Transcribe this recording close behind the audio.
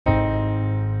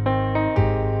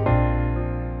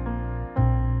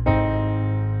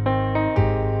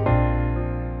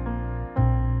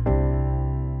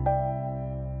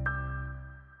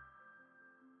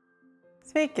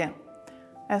Sveiki,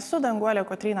 esu Danguolė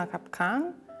Kotryna Kapkan,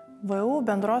 VU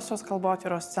bendrosios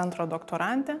kalbotyros centro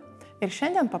doktorantė ir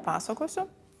šiandien papasakosiu,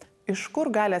 iš kur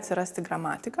gali atsirasti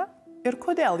gramatika ir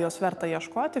kodėl jos verta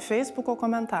ieškoti feisbuko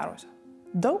komentaruose.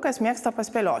 Daug kas mėgsta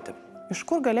paspėlioti, iš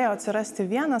kur galėjo atsirasti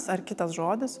vienas ar kitas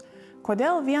žodis,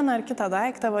 kodėl vieną ar kitą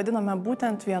daiktą vadiname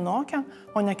būtent vienokią,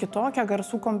 o ne kitokią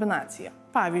garsų kombinaciją.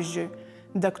 Pavyzdžiui,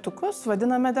 degtukus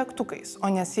vadiname degtukais, o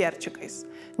ne sierčikais,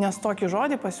 nes tokį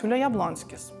žodį pasiūlė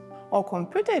Jablonskis. O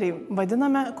kompiuterį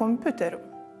vadiname kompiuteriu,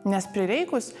 nes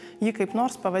prireikus jį kaip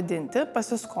nors pavadinti,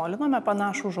 pasiskolinome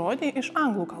panašų žodį iš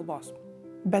anglų kalbos.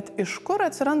 Bet iš kur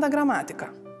atsiranda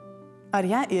gramatika? Ar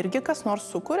ją irgi kas nors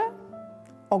sukuria?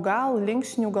 O gal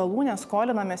linksnių galūnę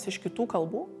skolinamės iš kitų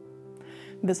kalbų?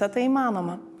 Visa tai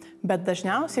įmanoma, bet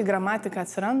dažniausiai gramatika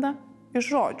atsiranda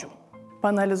iš žodžių.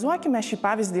 Paanalizuokime šį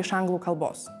pavyzdį iš anglų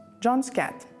kalbos. John's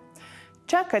cat.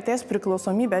 Čia katės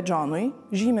priklausomybė Johnui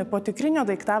žymi po tikrinio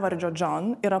daiktavardžio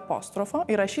John ir apostrofo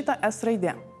įrašyta S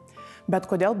raidė. Bet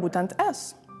kodėl būtent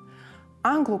S?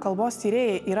 Anglų kalbos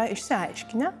tyrėjai yra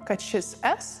išsiaiškinę, kad šis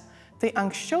S tai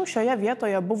anksčiau šioje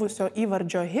vietoje buvusio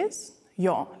įvardžio his,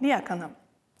 jo liekana.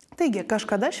 Taigi,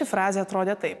 kažkada ši frazė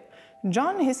atrodė taip.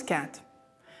 John his cat.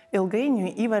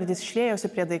 Ilgainiui įvardis šliejosi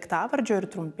prie daiktavardžio ir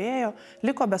trumpėjo,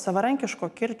 liko be savarankiško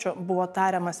kirčio, buvo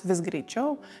tariamas vis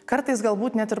greičiau, kartais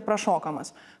galbūt net ir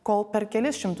prašokamas, kol per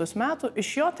kelis šimtus metų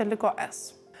iš jo teliko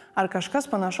S. Ar kažkas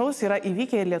panašaus yra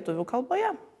įvykę ir lietuvių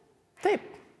kalboje? Taip.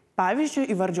 Pavyzdžiui,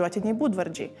 įvardžiuotiniai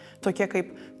būdvardžiai, tokie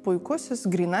kaip puikusis,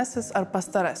 grynasis ar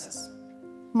pastarasis.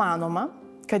 Manoma,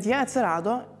 kad jie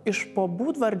atsirado iš po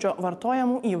būdvardžio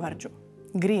vartojamų įvardžių.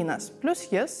 Grynas plus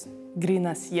jis,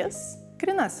 grynas jis,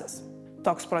 grynasis.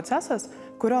 Toks procesas,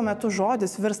 kurio metu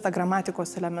žodis virsta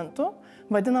gramatikos elementu,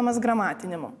 vadinamas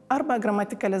gramatinimu arba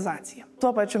gramatikalizacija.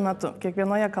 Tuo pačiu metu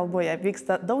kiekvienoje kalboje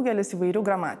vyksta daugelis įvairių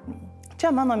gramatinimų. Čia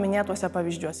mano minėtuose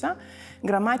pavyzdžiuose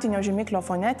gramatinio žymiklio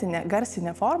fonetinė,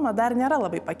 garsinė forma dar nėra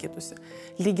labai pakitusi,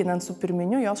 lyginant su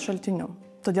pirminiu jos šaltiniu.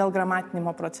 Todėl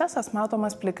gramatinimo procesas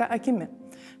matomas plika akimi.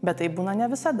 Bet tai būna ne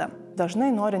visada. Dažnai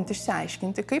norint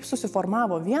išsiaiškinti, kaip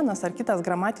susiformavo vienas ar kitas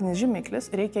gramatinis žymiklis,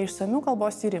 reikia išsamių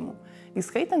kalbos tyrimų,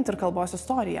 įskaitant ir kalbos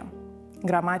istoriją.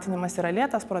 Gramatinimas yra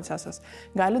lėtas procesas,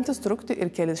 galintis trukti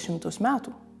ir kelis šimtus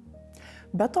metų.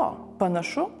 Be to,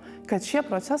 panašu, kad šie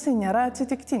procesai nėra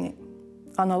atsitiktiniai.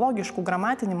 Analogiškų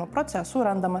gramatinimo procesų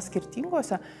randama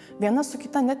skirtingose, viena su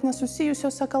kita net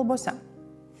nesusijusiose kalbose.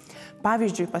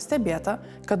 Pavyzdžiui, pastebėta,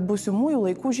 kad būsimųjų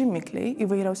laikų žymikliai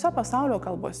įvairiausiose pasaulio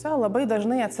kalbose labai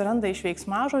dažnai atsiranda iš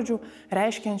veiksmažodžių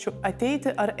reiškiančių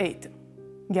ateiti ar eiti.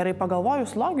 Gerai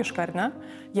pagalvojus logiška, ar ne?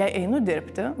 Jei einu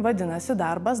dirbti, vadinasi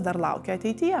darbas dar laukia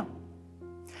ateityje.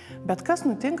 Bet kas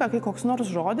nutinka, kai koks nors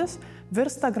žodis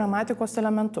virsta gramatikos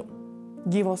elementu?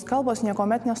 Gyvos kalbos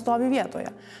niekuomet nestovi vietoje,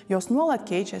 jos nuolat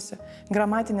keičiasi,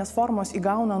 gramatinės formos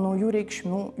įgauna naujų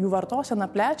reikšmių, jų vartosena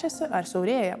plečiasi ar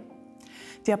siaurėja.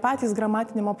 Tie patys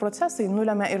gramatinimo procesai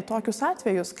nulemia ir tokius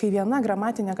atvejus, kai viena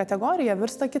gramatinė kategorija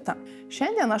virsta kita.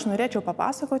 Šiandien aš norėčiau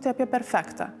papasakoti apie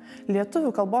perfektą, lietuvių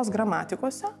kalbos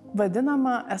gramatikose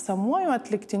vadinamą esamuoju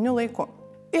atliktiniu laiku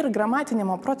ir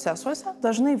gramatinimo procesuose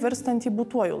dažnai virstantį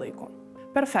būtuoju laiku.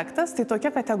 Perfektas tai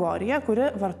tokia kategorija, kuri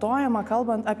vartojama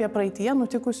kalbant apie praeityje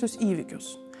nutikusius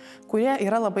įvykius, kurie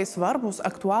yra labai svarbus,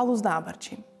 aktualūs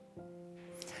dabarčiai.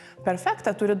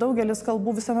 Perfektą turi daugelis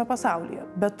kalbų visame pasaulyje,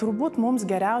 bet turbūt mums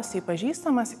geriausiai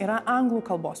pažįstamas yra anglų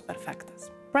kalbos perfektas.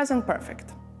 Present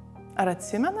perfect. Ar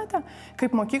atsimenate,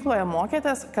 kaip mokykloje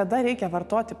mokėtės, kada reikia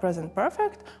vartoti present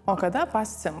perfect, o kada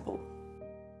past simple?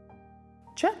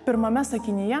 Čia pirmame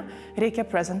sakinyje reikia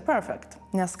present perfect,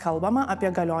 nes kalbama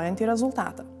apie galiojantį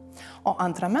rezultatą. O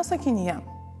antrame sakinyje,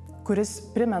 kuris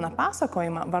primena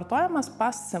pasakojimą, vartojamas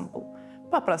past simple,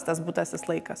 paprastas būtasis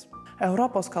laikas.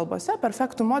 Europos kalbose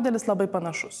perfektų modelis labai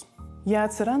panašus. Jie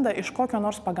atsiranda iš kokio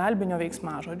nors pagalbinio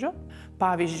veiksmažodžio,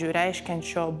 pavyzdžiui,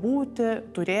 reiškiančio būti,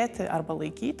 turėti arba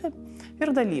laikyti,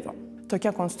 ir dalyvio.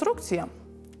 Tokia konstrukcija,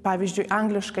 pavyzdžiui,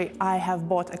 angliškai I have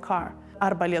bought a car,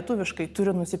 arba lietuviškai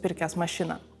turiu nusipirkęs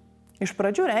mašiną. Iš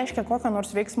pradžių reiškia kokio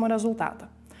nors veiksmo rezultatą.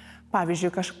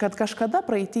 Pavyzdžiui, kad kažkada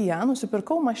praeityje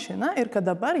nusipirkau mašiną ir kad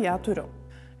dabar ją turiu.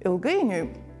 Ilgainiui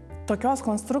tokios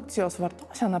konstrukcijos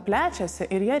vartosena plečiasi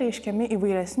ir jie reiškiami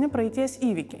įvairesni praeities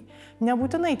įvykiai,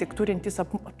 nebūtinai tik turintys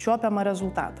apčiuopiamą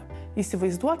rezultatą.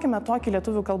 Įsivaizduokime tokį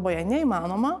lietuvių kalboje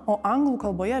neįmanomą, o anglų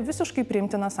kalboje visiškai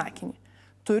priimtiną sakinį.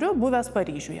 Turiu buvęs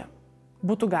Paryžiuje.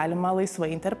 Būtų galima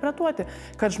laisvai interpretuoti,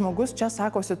 kad žmogus čia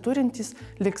sakosi turintis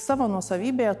lyg savo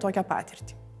nuosavybėje tokią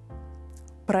patirtį.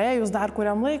 Praėjus dar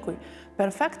kuriam laikui,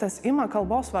 perfektas ima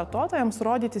kalbos vartotojams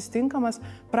rodytis tinkamas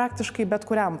praktiškai bet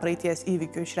kuriam praeities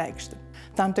įvykiui išreikšti.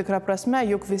 Tam tikra prasme,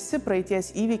 juk visi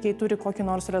praeities įvykiai turi kokį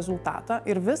nors rezultatą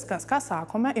ir viskas, ką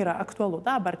sakome, yra aktualu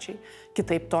dabarčiai.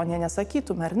 Kitaip to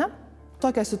nesakytume, ar ne?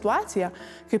 Tokia situacija,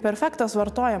 kai perfektas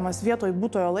vartojamas vietoj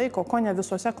būtojo laiko ko ne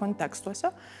visuose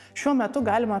kontekstuose, šiuo metu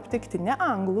galima aptikti ne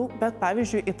anglų, bet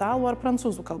pavyzdžiui italų ar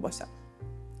prancūzų kalbose.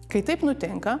 Kai taip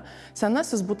nutinka,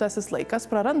 senasis būtasis laikas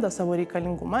praranda savo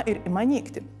reikalingumą ir ima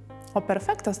nykti, o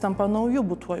perfektas tampa naujų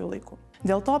būtuoju laiku.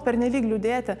 Dėl to pernelyg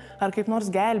liūdėti ar kaip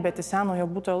nors gelbėti senojo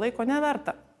būtojo laiko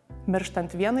neverta.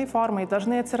 Mirštant vienai formai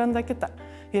dažnai atsiranda kita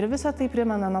ir visa tai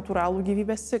primena natūralų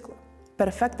gyvybės ciklą.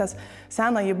 Perfektas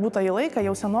senąjį būtąjį laiką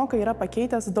jau senokai yra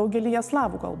pakeitęs daugelyje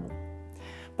slavų kalbų.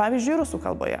 Pavyzdžiui, rusų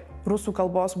kalboje. Rusų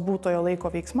kalbos būtojo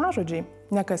laiko veiksmažodžiai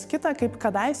ne kas kita kaip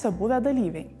kadaise buvę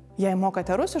dalyviai. Jei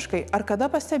mokate rusiškai, ar kada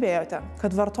pastebėjote,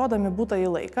 kad vartodami būtąjį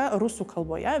laiką rusų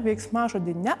kalboje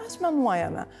veiksmažodį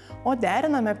neasmenuojame, o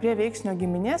deriname prie veiksnio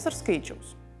giminės ir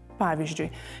skaičiaus? Pavyzdžiui,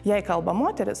 jei kalba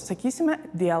moteris, sakysime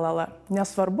dėlala,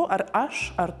 nesvarbu ar aš,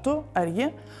 ar tu, ar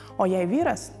ji, o jei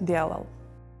vyras dėlal.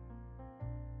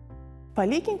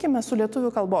 Palyginkime su lietuvių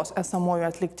kalbos esamuoju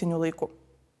atliktiniu laiku.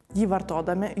 Jį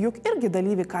vartodami juk irgi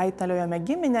dalyvį kaitaliojame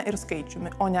giminę ir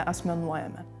skaičiumi, o ne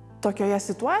asmenuojame. Tokioje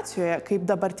situacijoje, kaip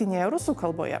dabartinėje rusų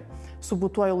kalboje, su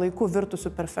būtuoju laiku virtusiu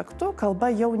perfektu,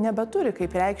 kalba jau nebeturi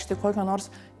kaip reikšti kokio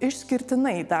nors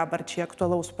išskirtinai dabarčiai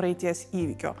aktualaus praeities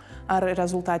įvykio ar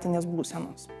rezultatinės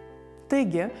būsenos.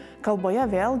 Taigi, kalboje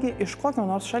vėlgi iš kokio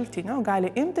nors šaltinio gali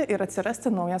imti ir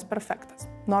atsirasti naujas perfektas,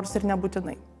 nors ir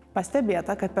nebūtinai.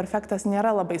 Pastebėta, kad perfektas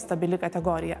nėra labai stabili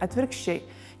kategorija, atvirkščiai,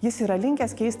 jis yra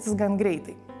linkęs keistis gan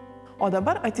greitai. O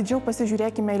dabar atidžiau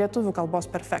pasižiūrėkime į lietuvių kalbos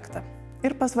perfektą.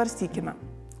 Ir pasvarstykime,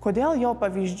 kodėl jo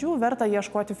pavyzdžių verta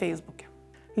ieškoti feisbuke.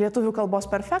 Lietuvių kalbos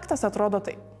perfektas atrodo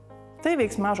taip. Tai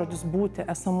veiksmažodis būti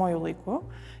esamuoju laiku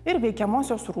ir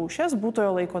veikiamosios rūšies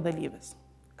būtojo laiko dalyvis.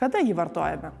 Kada jį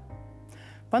vartojame?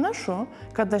 Panašu,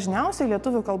 kad dažniausiai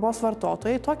lietuvių kalbos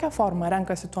vartotojai tokią formą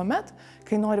renkasi tuomet,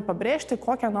 kai nori pabrėžti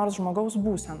kokią nors žmogaus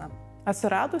būseną,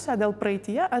 atsiradusią dėl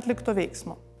praeityje atlikto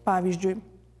veiksmo. Pavyzdžiui,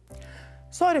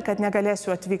 sorry, kad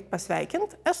negalėsiu atvykti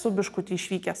pasveikint, esu biškutį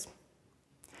išvykęs.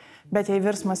 Bet jei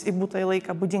virsmas į būtąjį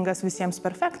laiką būdingas visiems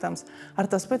perfektams, ar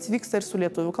tas pats vyksta ir su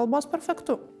lietuvių kalbos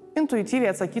perfektu?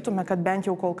 Intuityviai atsakytume, kad bent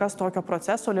jau kol kas tokio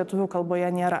proceso lietuvių kalboje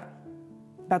nėra.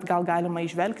 Bet gal galima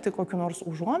įžvelgti kokiu nors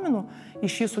užuominų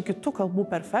į šį su kitų kalbų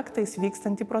perfektais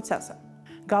vykstantį procesą.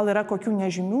 Gal yra kokių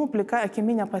nežymių, plika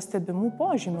akimi nepastebimų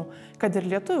požymių, kad ir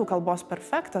lietuvių kalbos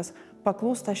perfektas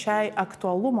paklūsta šiai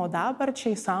aktualumo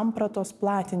dabarčiai sampratos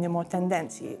platinimo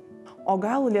tendencijai. O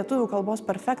gal lietuvių kalbos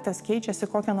perfektas keičiasi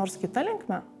kokią nors kitą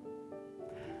linkmę?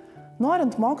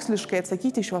 Norint moksliškai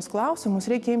atsakyti šios klausimus,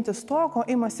 reikia imtis to, ko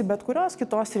imasi bet kurios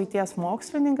kitos srities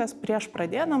mokslininkas prieš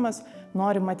pradėdamas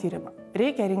norimą tyrimą.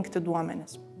 Reikia rinkti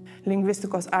duomenis.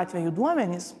 Lingvistikos atveju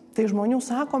duomenys – tai žmonių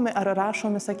sakomi ar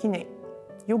rašomi sakiniai.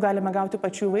 Jų galime gauti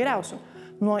pačių įvairiausių,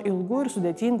 nuo ilgų ir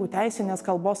sudėtingų teisinės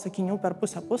kalbos sakinių per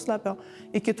pusę puslapio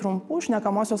iki trumpų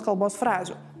šnekamosios kalbos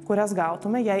frazių, kurias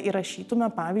gautume, jei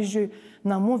įrašytume, pavyzdžiui,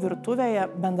 namų virtuvėje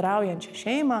bendraujančią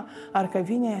šeimą ar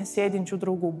kavinėje sėdinčių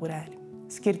draugų būrelį.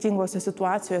 Skirtingose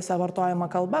situacijose vartojama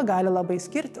kalba gali labai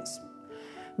skirtis.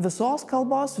 Visos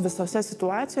kalbos visose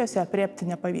situacijose aprėpti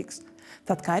nepavyks.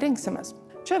 Tad ką rinksimės?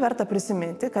 Čia verta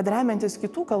prisiminti, kad remiantis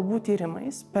kitų kalbų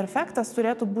tyrimais, perfektas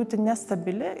turėtų būti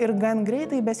nestabili ir gan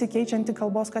greitai besikeičianti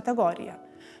kalbos kategorija.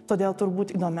 Todėl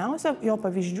turbūt įdomiausia jo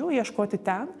pavyzdžių ieškoti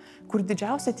ten, kur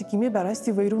didžiausia tikimybė rasti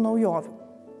įvairių naujovių.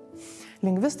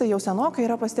 Lingvistai jau senokai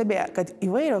yra pastebėję, kad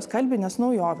įvairios kalbinės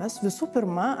naujovės visų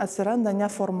pirma atsiranda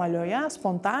neformalioje,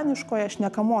 spontaniškoje,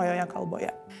 šnekamojoje kalboje.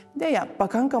 Deja,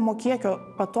 pakankamo kiekio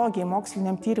patogiai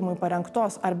moksliniam tyrimui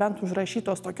parengtos ar bent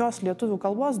užrašytos tokios lietuvių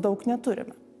kalbos daug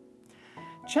neturime.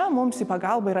 Čia mums į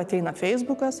pagalbą ir ateina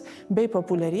Feisbukas bei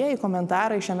populiarieji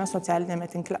komentarai šiame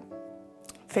socialinėme tinkle.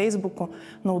 Feisbuku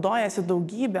naudojasi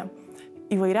daugybė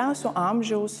įvairiausių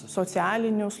amžiaus,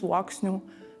 socialinių sluoksnių,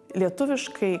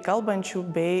 lietuviškai kalbančių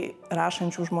bei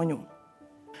rašančių žmonių.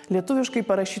 Lietuviškai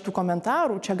parašytų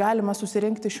komentarų čia galima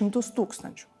susirinkti 100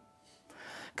 000.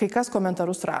 Kai kas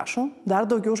komentarus rašo, dar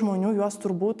daugiau žmonių juos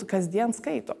turbūt kasdien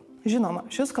skaito. Žinoma,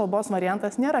 šis kalbos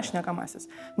variantas nėra šnekamasis,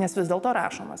 nes vis dėlto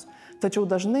rašomas. Tačiau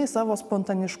dažnai savo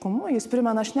spontaniškumu jis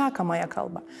primena šnekamąją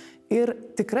kalbą ir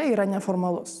tikrai yra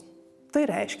neformalus. Tai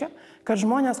reiškia, kad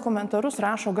žmonės komentarus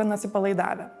rašo gan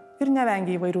atsipalaidavę ir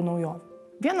nevengia įvairių naujovių.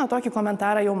 Vieną tokį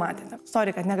komentarą jau matėte.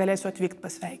 Sorry, kad negalėsiu atvykti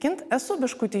pasveikint, esu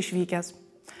biškutį išvykęs.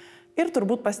 Ir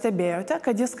turbūt pastebėjote,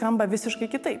 kad jis skamba visiškai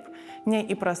kitaip, nei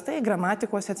įprastai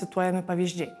gramatikose cituojami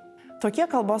pavyzdžiai. Tokie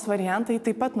kalbos variantai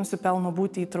taip pat nusipelno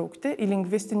būti įtraukti į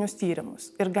lingvistinius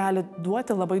tyrimus ir gali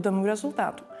duoti labai įdomių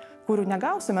rezultatų, kurių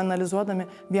negausime analizuodami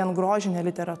vien grožinę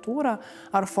literatūrą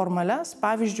ar formales,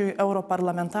 pavyzdžiui,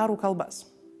 europarlamentarų kalbas.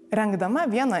 Rengdama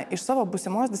vieną iš savo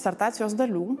būsimos disertacijos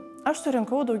dalių, aš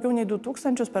surinkau daugiau nei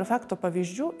 2000 perfekto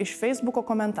pavyzdžių iš feisbuko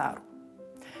komentarų.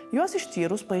 Juos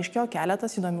ištyrus paaiškėjo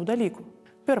keletas įdomių dalykų.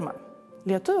 Pirma,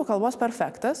 lietuvių kalbos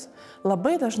perfektas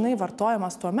labai dažnai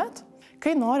vartojamas tuomet,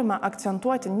 kai norima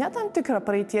akcentuoti ne tam tikrą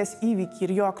praeities įvykį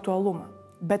ir jo aktualumą,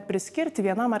 bet priskirti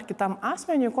vienam ar kitam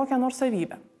asmeniui kokią nors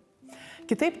savybę.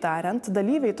 Kitaip tariant,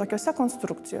 dalyviai tokiose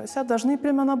konstrukcijose dažnai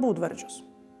primena būdvardžius.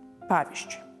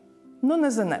 Pavyzdžiui,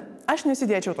 nezine, aš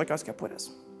nesidėčiau tokios kepurės.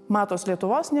 Matos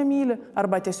Lietuvos nemyli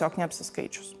arba tiesiog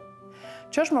neapsiskaičius.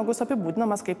 Čia žmogus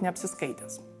apibūdinamas kaip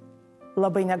neapsiskaitęs.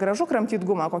 Labai negražu kramtyti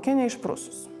gumą, kokia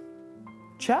neišprusus.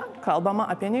 Čia kalbama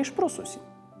apie neišprususį.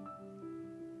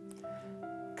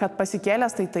 Kad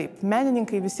pasikėlęs tai taip,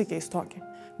 menininkai visi keistoki,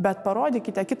 bet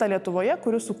parodykite kitą Lietuvoje,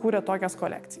 kuris sukūrė tokias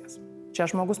kolekcijas. Čia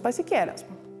žmogus pasikėlęs.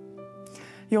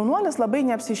 Jaunuolis labai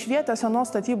neapsišvietęs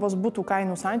senos statybos butų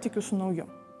kainų santykių su nauju.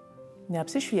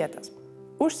 Neapsišvietęs.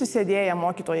 Užsisėdėję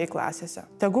mokytojai klasėse.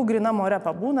 Tegu grina more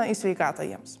pabūna į sveikatą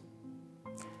jiems.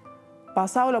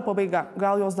 Pasaulio pabaiga.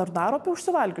 Gal jos dar daro apie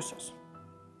užsivalgiusios?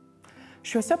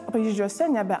 Šiuose pavyzdžiuose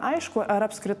nebeaišku, ar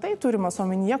apskritai turimas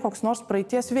omenyje koks nors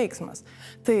praeities veiksmas.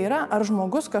 Tai yra, ar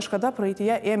žmogus kažkada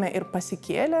praeityje ėmė ir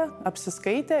pasikėlė,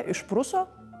 apsiskaitė, išpruso?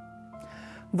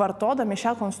 Vartodami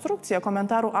šią konstrukciją,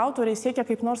 komentarų autoriai siekia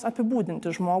kaip nors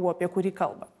apibūdinti žmogų, apie kurį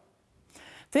kalba.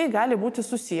 Tai gali būti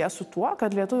susiję su tuo,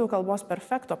 kad lietuvių kalbos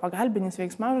perfekto pagalbinis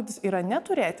veiksmažodis yra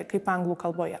neturėti kaip anglų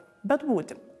kalboje, bet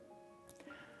būti.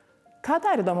 Ką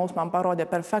dar įdomaus man parodė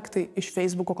perfektai iš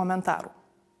feisbuko komentarų?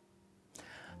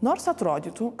 Nors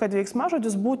atrodytų, kad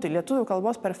veiksmažodis būti lietuvių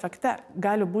kalbos perfekte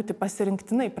gali būti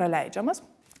pasirinktinai praleidžiamas,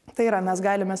 tai yra, mes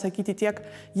galime sakyti tiek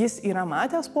jis yra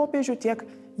matęs popiežių, tiek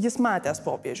jis matęs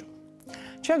popiežių.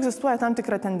 Čia egzistuoja tam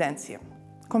tikra tendencija.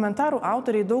 Komentarų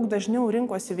autoriai daug dažniau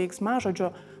rinkosi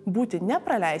veiksmažodžio būti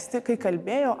nepraleisti, kai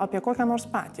kalbėjo apie kokią nors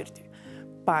patirtį.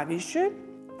 Pavyzdžiui,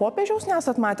 popiežiaus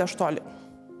nesat matę aš toli.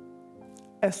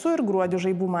 Esu ir gruodį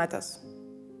žaibų matęs.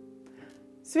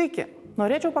 Sveiki.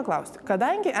 Norėčiau paklausti,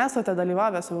 kadangi esate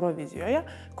dalyvavęs Eurovizijoje,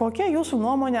 kokia jūsų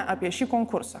nuomonė apie šį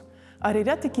konkursą? Ar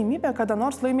yra tikimybė kada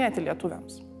nors laimėti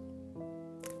lietuviams?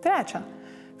 Trečia,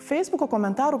 feisbuko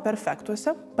komentarų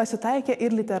perfektuose pasitaikė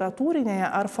ir literatūrinėje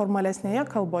ar formalesnėje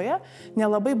kalboje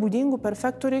nelabai būdingų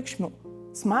perfektų reikšmių.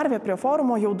 Smarvė prie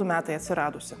forumo jau 2 metai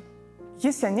atsiradusi.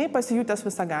 Jis seniai pasijutęs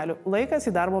visagaliu, laikas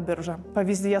į darbo biržą.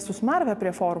 Pavyzdyje su smarve prie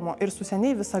forumo ir su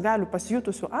seniai visagaliu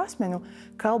pasijutusiu asmeniu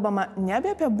kalbama nebe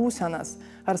apie būsenas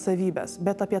ar savybės,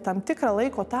 bet apie tam tikrą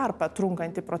laiko tarpą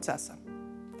trunkantį procesą.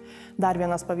 Dar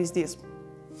vienas pavyzdys.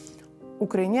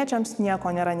 Ukrainiečiams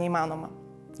nieko nėra neįmanoma,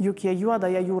 juk jie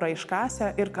juodąją jūrą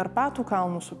iškasę ir Karpatų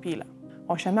kalnų supylę.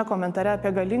 O šiame komentare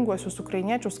apie galinguosius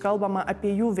ukrainiečius kalbama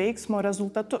apie jų veiksmo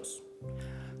rezultatus,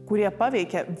 kurie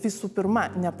paveikia visų pirma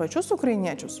ne pačius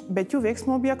ukrainiečius, bet jų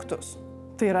veiksmo objektus.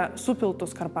 Tai yra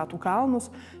supiltus Karpatų kalnus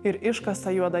ir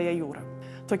iškastą juodąją jūrą.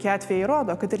 Tokie atvejai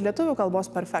rodo, kad ir lietuvių kalbos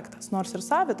perfektas, nors ir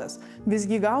savitas,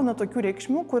 visgi gauna tokių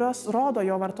reikšmių, kurios rodo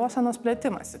jo vartosenos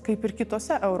plėtimąsi, kaip ir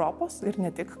kitose Europos ir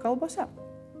ne tik kalbose.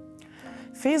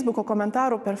 Feisbuko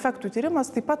komentarų perfektų tyrimas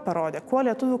taip pat parodė, kuo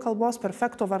lietuvių kalbos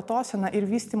perfekto vartosena ir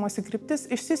vystymosi kryptis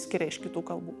išsiskiria iš kitų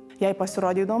kalbų. Jei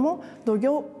pasirodė įdomu,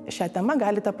 daugiau šią temą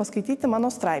galite paskaityti mano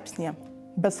straipsnyje.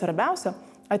 Bet svarbiausia,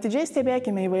 atidžiai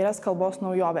stebėkime įvairias kalbos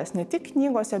naujoves ne tik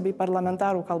knygose bei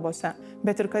parlamentarų kalbose,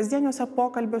 bet ir kasdieniuose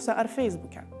pokalbiuose ar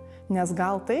Feisbuke, nes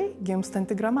gal tai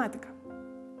gimstanti gramatika.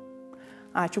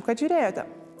 Ačiū, kad žiūrėjote.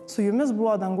 Su jumis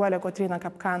buvo Danguolė Kotryna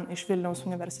Kapkan iš Vilniaus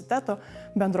universiteto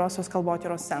bendrosios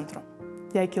kalbotyros centro.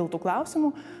 Jei kiltų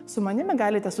klausimų, su manimi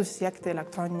galite susisiekti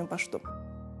elektroniniu paštu.